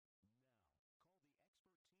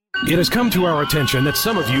It has come to our attention that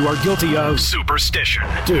some of you are guilty of superstition.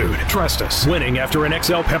 Dude, trust us. Winning after an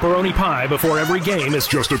XL pepperoni pie before every game is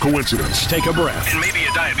just a coincidence. Take a breath. And maybe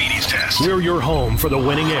a diabetes test. We're your home for the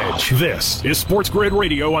winning edge. This is Sports Grid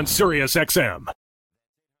Radio on Sirius XM.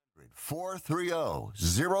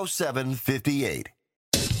 430-0758.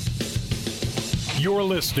 You're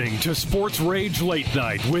listening to Sports Rage Late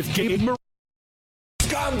Night with Gabe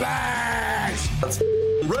Scumbags! Let's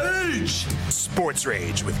rage! Sports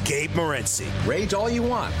Rage with Gabe Morency. Rage all you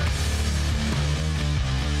want.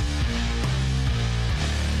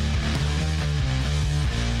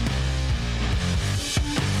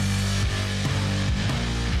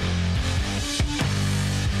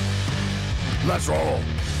 Let's roll.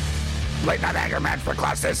 Late night anger match for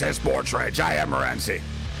class. This is Sports Rage. I am Morency.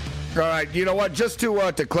 All right, you know what? Just to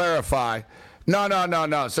clarify.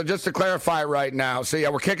 No. So just to clarify right now. So, yeah,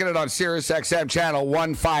 we're kicking it on Sirius XM channel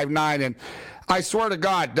 159. And I swear to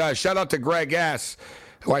God, shout out to Greg S.,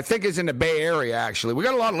 who I think is in the Bay Area, actually. We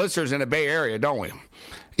got a lot of listeners in the Bay Area, don't we?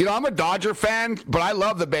 You know, I'm a Dodger fan, but I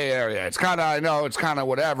love the Bay Area. It's kind of, I know, it's kind of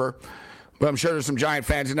whatever. But I'm sure there's some Giant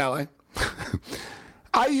fans in L.A.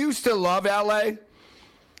 I used to love L.A.,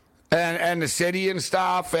 and the city and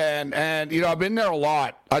stuff, and you know, I've been there a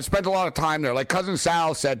lot. I spent a lot of time there. Like Cousin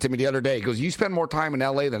Sal said to me the other day, he goes, "You spend more time in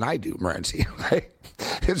L.A. than I do, Morency."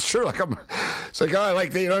 It's true. It's like, oh,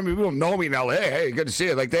 like they, you know, I mean, people don't know me in L.A. Hey, good to see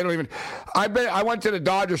you. Like they don't even. I went to the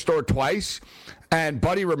Dodger store twice, and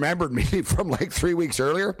Buddy remembered me from like 3 weeks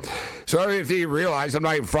earlier. So I don't even think he realized I'm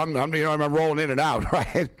not even from them. You know, I'm rolling in and out,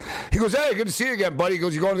 right? He goes, "Hey, good to see you again, Buddy." He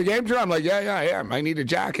goes, "You going to the game tonight?" I'm like, "Yeah, I am. I need a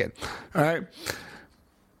jacket." All right.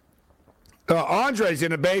 Andre's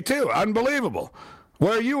in the Bay, too. Unbelievable.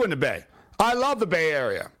 Where are you in the Bay? I love the Bay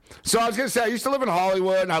Area. So I was going to say, I used to live in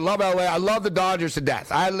Hollywood, and I love L.A. I love the Dodgers to death.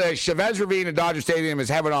 Chavez Ravine and Dodger Stadium is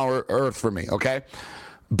heaven on earth for me, okay?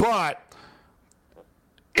 But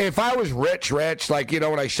if I was rich, like, you know,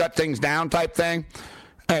 when I shut things down type thing,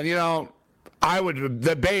 and, you know,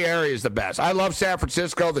 the Bay Area is the best. I love San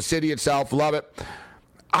Francisco, the city itself, love it.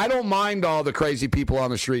 I don't mind all the crazy people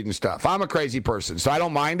on the street and stuff. I'm a crazy person, so I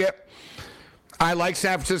don't mind it. I like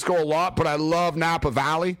San Francisco a lot, but I love Napa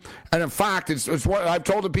Valley. And in fact, it's what I've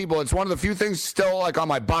told the people, it's one of the few things still like on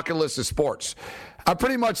my bucket list of sports. I've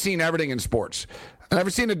pretty much seen everything in sports. I've never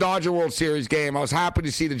seen the Dodger World Series game. I was happy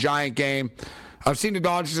to see the Giant game. I've seen the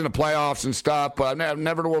Dodgers in the playoffs and stuff, but I've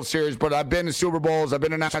never the World Series. But I've been to Super Bowls. I've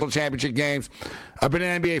been to national championship games. I've been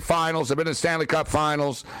in NBA Finals. I've been in Stanley Cup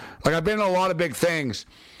Finals. Like, I've been in a lot of big things.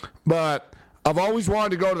 But I've always wanted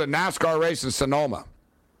to go to the NASCAR race in Sonoma.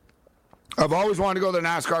 I've always wanted to go to the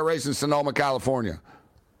NASCAR race in Sonoma, California.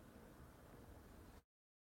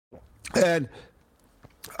 And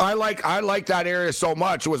I like that area so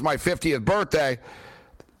much. It was my 50th birthday,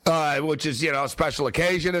 which is, you know, a special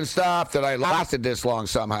occasion and stuff, that I lasted this long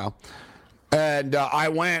somehow. And I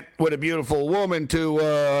went with a beautiful woman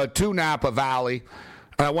to Napa Valley.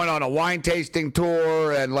 And I went on a wine tasting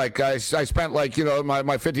tour, and like I spent, like, you know, my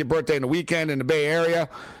 50th birthday in the weekend in the Bay Area.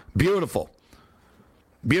 Beautiful.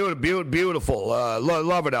 Beautiful.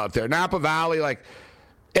 Love it out there. Napa Valley, like,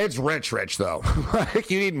 it's rich though.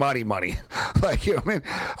 Like, you need money. Like, you know what I mean?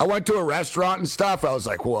 I went to a restaurant and stuff. I was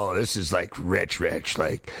like, whoa, this is like rich.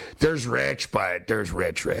 Like, there's rich, but there's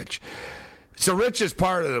rich. It's the richest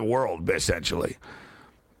part of the world, essentially.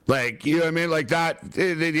 Like, you know what I mean? Like that,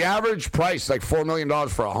 the average price, like $4 million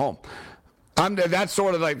for a home. That's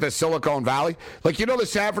sort of like the Silicon Valley. Like, you know, the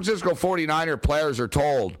San Francisco 49er players are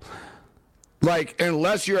told, like,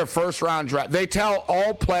 unless you're a first-round draft, they tell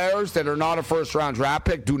all players that are not a first-round draft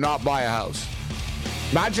pick, do not buy a house.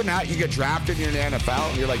 Imagine that you get drafted in the NFL,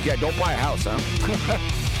 and you're like, yeah, don't buy a house, huh?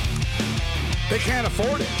 They can't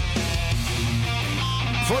afford it.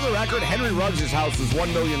 For the record, Henry Ruggs' house was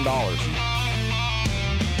 $1 million.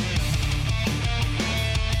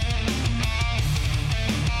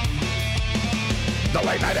 The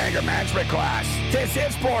late night anger management class. This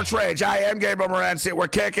is Sports Rage. I am Gabriel Morency. We're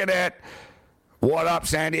kicking it. What up,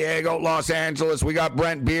 San Diego, Los Angeles? We got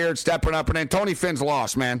Brent Beard stepping up, and then Tony Finn's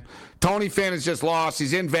lost, man. Tony Finn is just lost.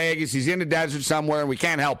 He's in Vegas. He's in the desert somewhere, and we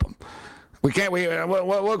can't help him. What can we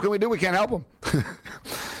do? We can't help him.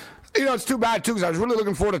 You know, it's too bad, too, because I was really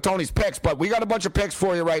looking forward to Tony's picks, but we got a bunch of picks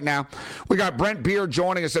for you right now. We got Brent Beard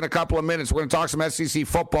joining us in a couple of minutes. We're going to talk some SEC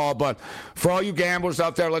football, but for all you gamblers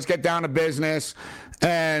out there, let's get down to business.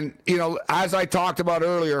 And, you know, as I talked about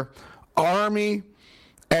earlier, Army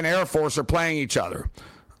and Air Force are playing each other.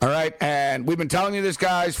 All right, and we've been telling you this,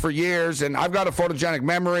 guys, for years, and I've got a photogenic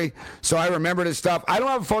memory, so I remember this stuff. I don't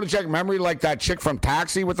have a photogenic memory like that chick from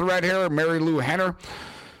Taxi with the red hair, Mary Lou Henner.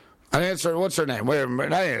 I think it's her, what's her name?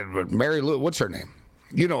 Mary Lou, what's her name?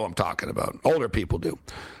 You know what I'm talking about. Older people do.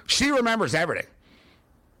 She remembers everything.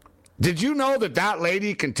 Did you know that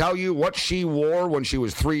lady can tell you what she wore when she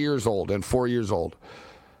was 3 years old and 4 years old?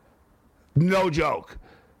 No joke.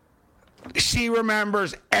 She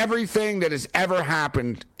remembers everything that has ever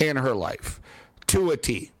happened in her life to a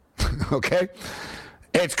T. Okay?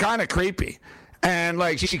 It's kind of creepy. And,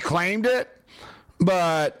 like, she claimed it,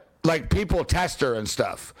 but, like, people test her and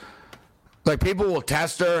stuff. Like, people will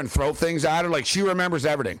test her and throw things at her. Like, she remembers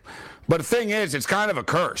everything. But the thing is, it's kind of a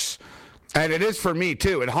curse. And it is for me,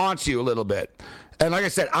 too. It haunts you a little bit. And like I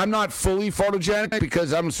said, I'm not fully photogenic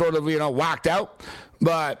because I'm sort of, whacked out.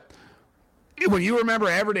 But when you remember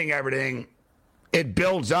everything, it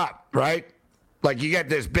builds up, right? Like, you get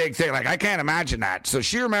this big thing. Like, I can't imagine that. So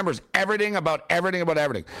she remembers everything about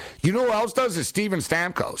everything. You know who else does is Steven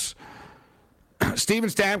Stamkos. Steven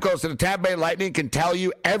Stamkos of the Tampa Bay Lightning can tell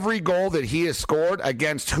you every goal that he has scored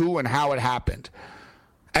against who and how it happened.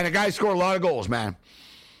 And the guy scored a lot of goals, man.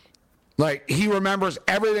 Like, he remembers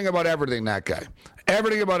everything about everything, that guy.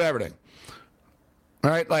 Everything about everything. All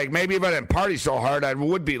right? Like, maybe if I didn't party so hard, I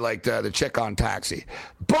would be like the chick on Taxi.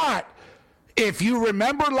 But if you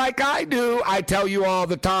remember like I do, I tell you all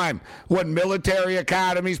the time, when military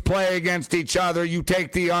academies play against each other, you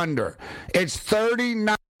take the under. It's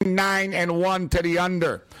 39-9-1 to the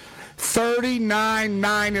under.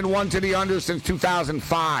 39-9-1 to the under since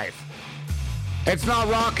 2005. It's not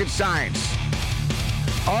rocket science.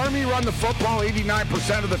 Army run the football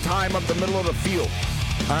 89% of the time up the middle of the field.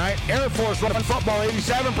 All right? Air Force run football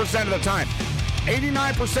 87% of the time.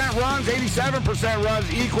 89% runs, 87%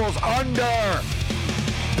 runs equals under.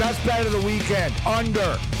 Best bet of the weekend.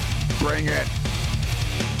 Under. Bring it.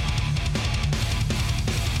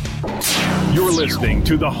 You're listening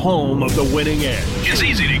to the home of the winning edge. It's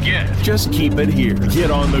easy to get. Just keep it here.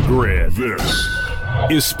 Get on the grid. This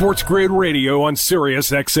is Sports Grid Radio on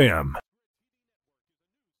Sirius XM.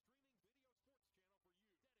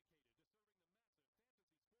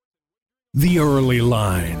 The Early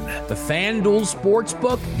Line. The FanDuel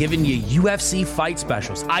Sportsbook giving you UFC fight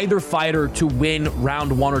specials. Either fighter to win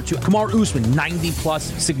round 1 or 2. Kamaru Usman,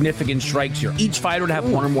 90-plus significant strikes here. Each fighter to have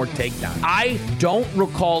 1 or more takedowns. I don't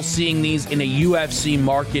recall seeing these in a UFC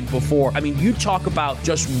market before. I mean, you talk about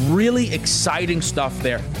just really exciting stuff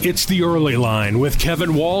there. It's The Early Line with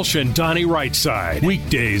Kevin Walsh and Donnie Rightside.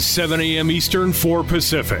 Weekdays, 7 a.m. Eastern, 4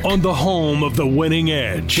 Pacific. On the home of the winning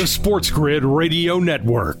edge. The Sports Grid Radio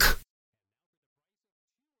Network.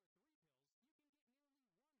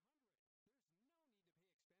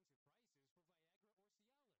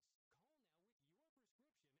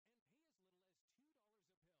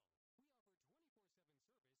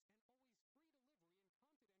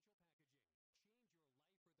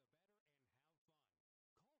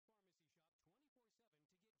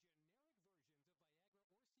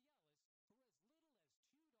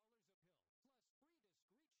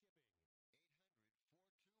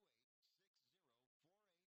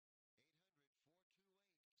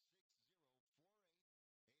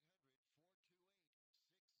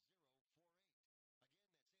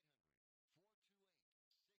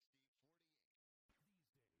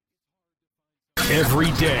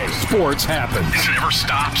 Every day, sports happens. It never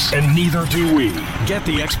stops. And neither do we. Get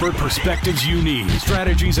the expert perspectives you need.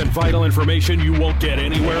 Strategies and vital information you won't get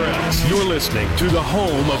anywhere else. You're listening to the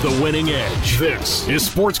home of the winning edge. This is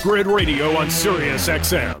Sports Grid Radio on Sirius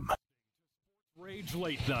XM. Rage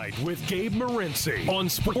Late Night with Gabe Morency on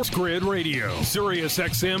Sports Grid Radio. Sirius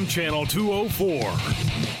XM Channel 204.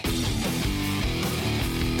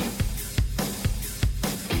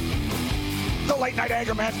 The late night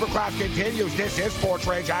anger management class continues. This is Sports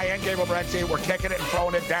Rage. I am Gabe Morency. We're kicking it and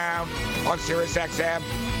throwing it down on Sirius XM,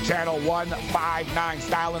 channel 159,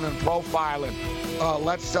 styling and profiling.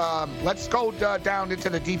 Let's go down into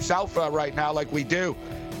the deep south right now, like we do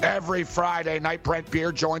every Friday night. Brent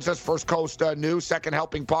Beard joins us, First Coast News, Second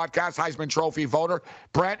Helping Podcast, Heisman Trophy voter.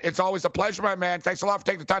 Brent, it's always a pleasure, my man. Thanks a lot for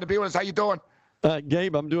taking the time to be with us. How you doing?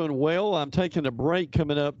 Gabe, I'm doing well. I'm taking a break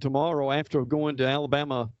coming up tomorrow after going to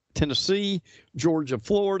Alabama, Tennessee, Georgia,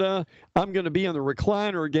 Florida. I'm going to be in the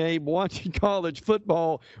recliner, Gabe, watching college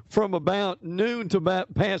football from about noon to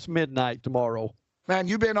about past midnight tomorrow. Man,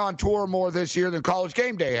 you've been on tour more this year than College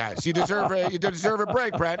Game Day has. You deserve a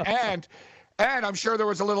break, Brent. And I'm sure there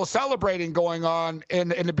was a little celebrating going on in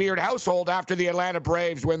the Beard household after the Atlanta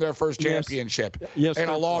Braves win their first championship in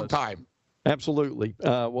a long time. Absolutely.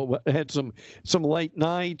 Had some late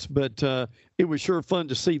nights, but it was sure fun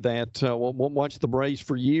to see that. We'll watch the Braves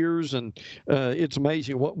for years, and it's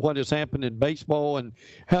amazing what has happened in baseball and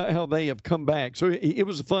how they have come back. So it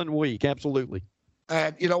was a fun week, absolutely.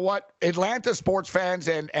 And you know what? Atlanta sports fans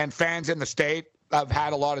and fans in the state, have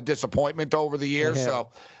had a lot of disappointment over the years. So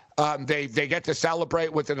they get to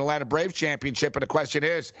celebrate with an Atlanta Braves championship, and the question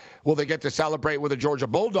is, will they get to celebrate with a Georgia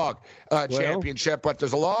Bulldog championship? But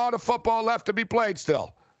there's a lot of football left to be played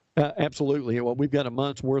still. Absolutely. Well, we've got a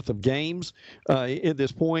month's worth of games at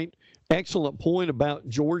this point. Excellent point about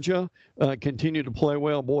Georgia. Continue to play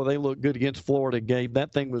well. Boy, they look good against Florida, Gabe.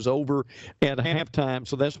 That thing was over at halftime.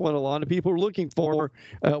 So that's what a lot of people are looking for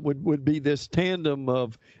would be this tandem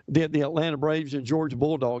of the Atlanta Braves and Georgia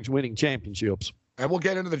Bulldogs winning championships. And we'll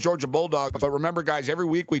get into the Georgia Bulldogs. But remember, guys, every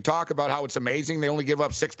week we talk about how it's amazing they only give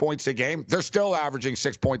up 6 points a game. They're still averaging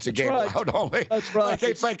 6 points a game. Right. Only. That's right.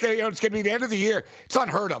 It's like it's going to be the end of the year. It's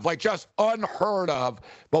unheard of, just unheard of.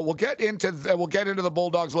 But we'll get into the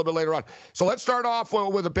Bulldogs a little bit later on. So let's start off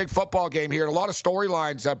with a big football game here. And a lot of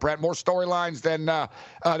storylines, Brent. More storylines than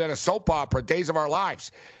a soap opera. Days of Our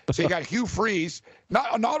Lives. So you got Hugh Freeze.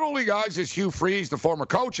 Not only, guys, is Hugh Freeze the former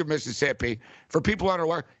coach of Mississippi, for people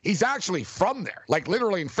unaware, he's actually from there,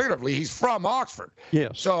 literally and figuratively. He's from Oxford.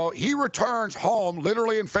 Yes. So he returns home,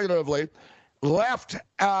 literally and figuratively, left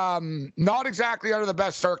not exactly under the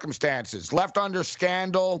best circumstances, left under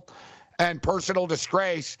scandal and personal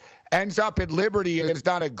disgrace, ends up at Liberty and has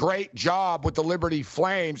done a great job with the Liberty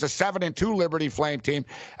Flames, a 7-2 Liberty Flame team.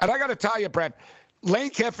 And I got to tell you, Brent, Lane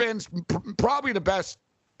Kiffin's probably the best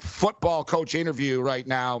football coach interview right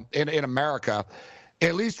now in America,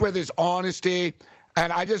 at least with his honesty.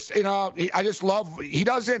 And I just love,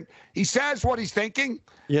 he says what he's thinking.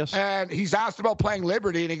 Yes. And he's asked about playing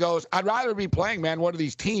Liberty, and he goes, I'd rather be playing, one of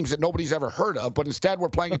these teams that nobody's ever heard of, but instead we're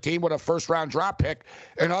playing a team with a first-round draft pick.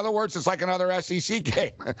 In other words, it's like another SEC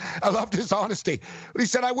game. I loved his honesty. But he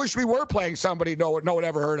said, I wish we were playing somebody no one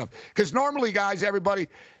ever heard of. Because normally, guys, everybody,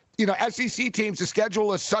 SEC teams, the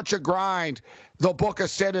schedule is such a grind. They'll book a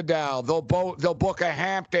Citadel. They'll book a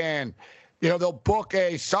Hampton. They'll book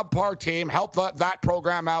a subpar team, help that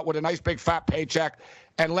program out with a nice big fat paycheck,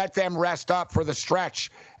 and let them rest up for the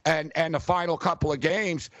stretch and the final couple of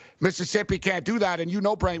games. Mississippi can't do that.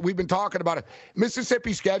 And Brent, we've been talking about it.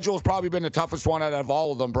 Mississippi's schedule has probably been the toughest one out of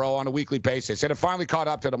all of them, bro, on a weekly basis. And it finally caught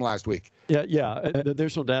up to them last week. Yeah,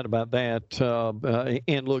 there's no doubt about that.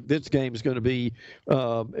 And look, this game is going to be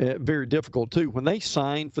very difficult, too. When they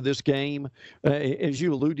signed for this game, as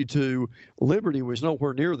you alluded to, Liberty was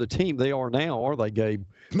nowhere near the team they are now, are they, Gabe?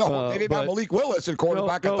 No, they didn't have Malik Willis at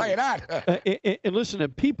quarterback. I'll tell you that. And listen,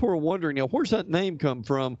 if people are wondering, where's that name come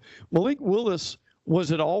from? Malik Willis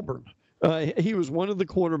was at Auburn. He was one of the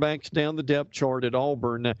quarterbacks down the depth chart at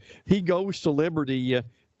Auburn. He goes to Liberty,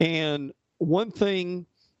 and one thing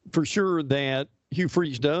for sure that Hugh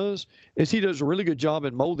Freeze does is he does a really good job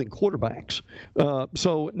in molding quarterbacks.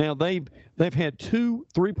 So now they've had 2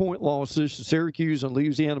 3-point losses to Syracuse and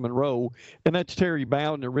Louisiana Monroe, and that's Terry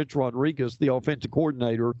Bowden and Rich Rodriguez, the offensive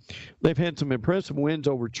coordinator. They've had some impressive wins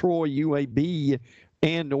over Troy, UAB,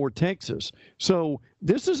 and North Texas. So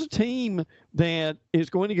this is a team that is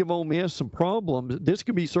going to give Ole Miss some problems. This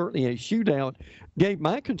could be certainly a shootout. Gabe,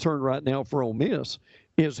 my concern right now for Ole Miss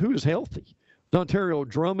is who is healthy. Dontario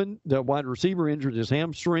Drummond, the wide receiver, injured his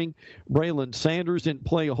hamstring. Braylon Sanders didn't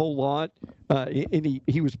play a whole lot, and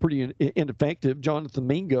he was pretty ineffective. Jonathan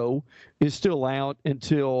Mingo is still out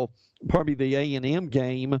until probably the A&M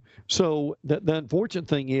game. So the unfortunate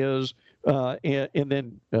thing is, and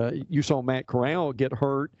then you saw Matt Corral get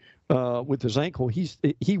hurt with his ankle.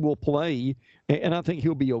 He will play, and I think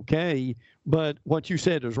he'll be okay. But what you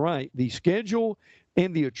said is right. The schedule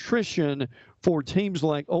and the attrition for teams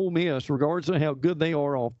like Ole Miss, regardless of how good they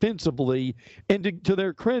are offensively, and to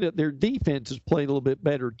their credit, their defense has played a little bit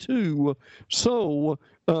better too. So,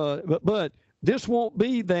 but this won't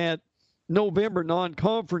be that November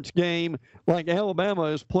non-conference game like Alabama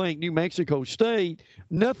is playing New Mexico State.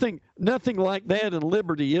 Nothing like that in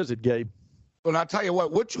Liberty, is it, Gabe? Well, I'll tell you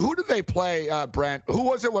what. Who did they play, Brent? Who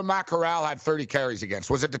was it when Matt Corral had 30 carries against?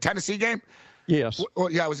 Was it the Tennessee game? Yes. Well,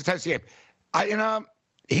 yeah, it was the Tennessee game.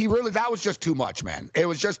 That was just too much, man. It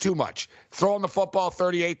was just too much. Throwing the football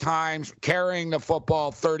 38 times, carrying the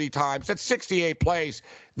football 30 times. That's 68 plays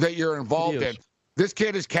that you're involved in. This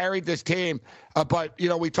kid has carried this team, but,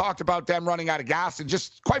 we talked about them running out of gas and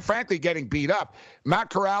just, quite frankly, getting beat up. Matt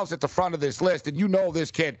Corral's at the front of this list, and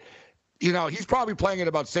this kid, he's probably playing at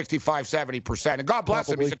about 65, 70%. And God bless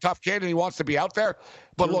him. He's a tough kid, and he wants to be out there.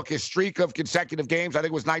 But look, his streak of consecutive games, I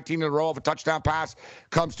think it was 19 in a row of a touchdown pass,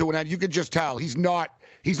 comes to an end. You can just tell he's not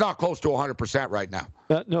close to 100% right now.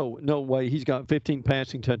 No way. He's got 15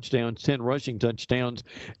 passing touchdowns, 10 rushing touchdowns.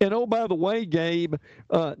 And, oh, by the way, Gabe,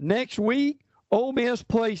 next week, Ole Miss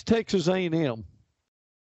plays Texas A&M.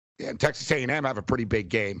 Yeah, and Texas A&M have a pretty big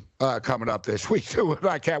game coming up this week, too.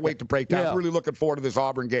 I can't wait to break down. Yeah. I'm really looking forward to this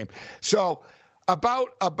Auburn game. So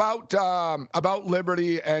About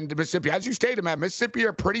Liberty and Mississippi. As you stated, man, Mississippi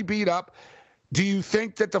are pretty beat up. Do you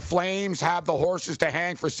think that the Flames have the horses to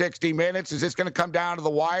hang for 60 minutes? Is this going to come down to the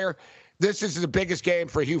wire? This is the biggest game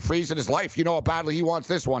for Hugh Freeze in his life. You know how badly he wants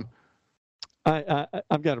this one.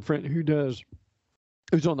 I've got a friend who's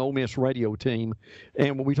on the Ole Miss radio team,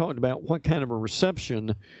 and when we talked about what kind of a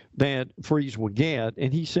reception that Freeze would get,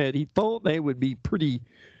 and he said he thought they would be pretty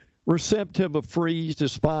receptive of Freeze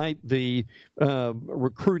despite the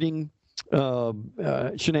recruiting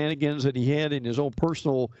shenanigans that he had in his own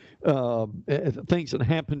personal things that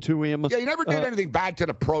happened to him. Yeah, he never did anything bad to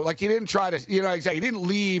the pro. Like, he didn't try to, he didn't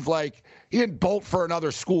leave, like, he didn't bolt for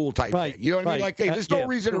another school type thing. You know what I mean? Like, hey, there's no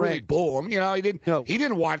reason to really boo him. He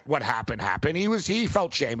didn't want what happened happen. He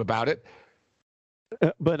felt shame about it.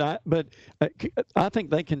 But I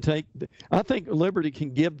think they can take. I think Liberty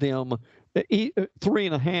can give them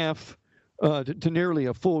 3.5 to nearly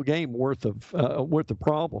a full game worth of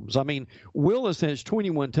problems. I mean, Willis has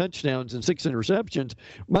 21 touchdowns and 6 interceptions.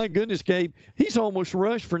 My goodness, Gabe, he's almost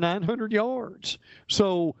rushed for 900 yards.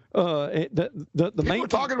 So the people were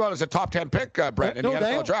talking about it as a top 10 pick, Brett, in the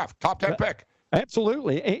NFL draft. Top 10 pick.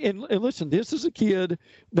 Absolutely. And listen, this is a kid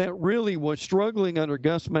that really was struggling under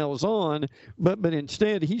Gus Malzahn, but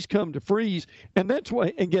instead he's come to Freeze. And that's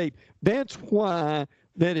why, and Gabe, that's why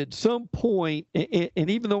that at some point, and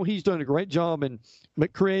even though he's done a great job in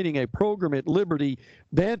creating a program at Liberty,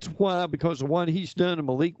 that's why, because of what he's done to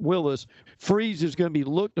Malik Willis, Freeze is going to be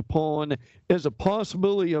looked upon as a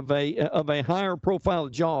possibility of a higher profile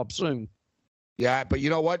job soon. Yeah, but you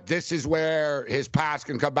know what? This is where his past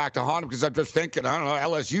can come back to haunt him, because I'm just thinking, I don't know,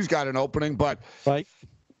 LSU's got an opening, but,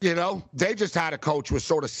 they just had a coach with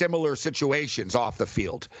sort of similar situations off the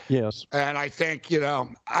field. Yes. And I think,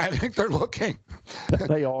 they're looking.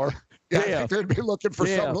 They are. I think they'd be looking for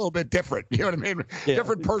something a little bit different. You know what I mean? Yeah.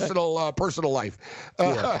 Different personal life.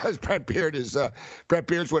 As Brett Beard's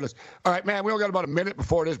with us. All right, man, we only got about a minute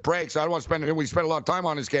before this break, so I don't want to spend a lot of time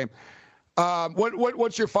on this game.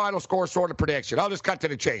 What's your final score sort of prediction? I'll just cut to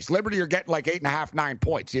the chase. Liberty are getting like 8.5, 9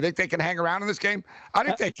 points. You think they can hang around in this game? I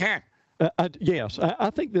think they can. Yes.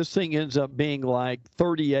 I think this thing ends up being like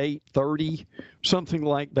 38-30, something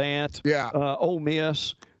like that. Yeah. Ole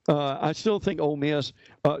Miss. I still think Ole Miss,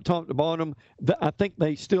 top to bottom, I think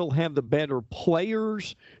they still have the better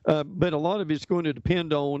players, but a lot of it's going to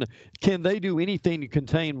depend on, can they do anything to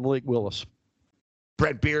contain Malik Willis?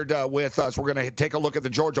 Brett Beard with us. We're going to take a look at the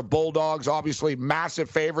Georgia Bulldogs, obviously massive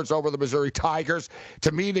favorites over the Missouri Tigers.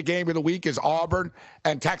 To me, the game of the week is Auburn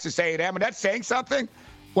and Texas A&M, and that's saying something.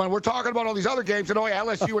 When we're talking about all these other games,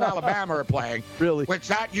 LSU and Alabama are playing. Really? Which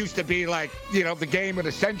that used to be like, the game of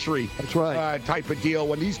the century. That's right. Type of deal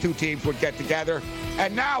when these two teams would get together.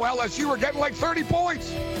 And now LSU are getting like 30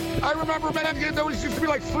 points. I remember, man, there used to be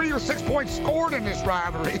like 3 or 6 points scored in this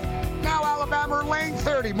rivalry. Now Alabama are laying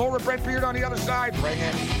 30. More with Brett Beard on the other side. Bring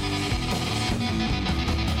it.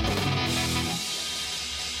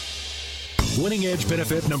 Winning Edge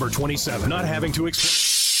benefit number 27. Not having to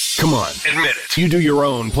Come on, admit it. You do your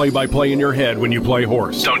own play-by-play in your head when you play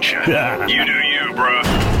horse, don't you? You do you, bro.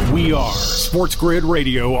 We are Sports Grid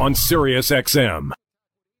Radio on Sirius XM.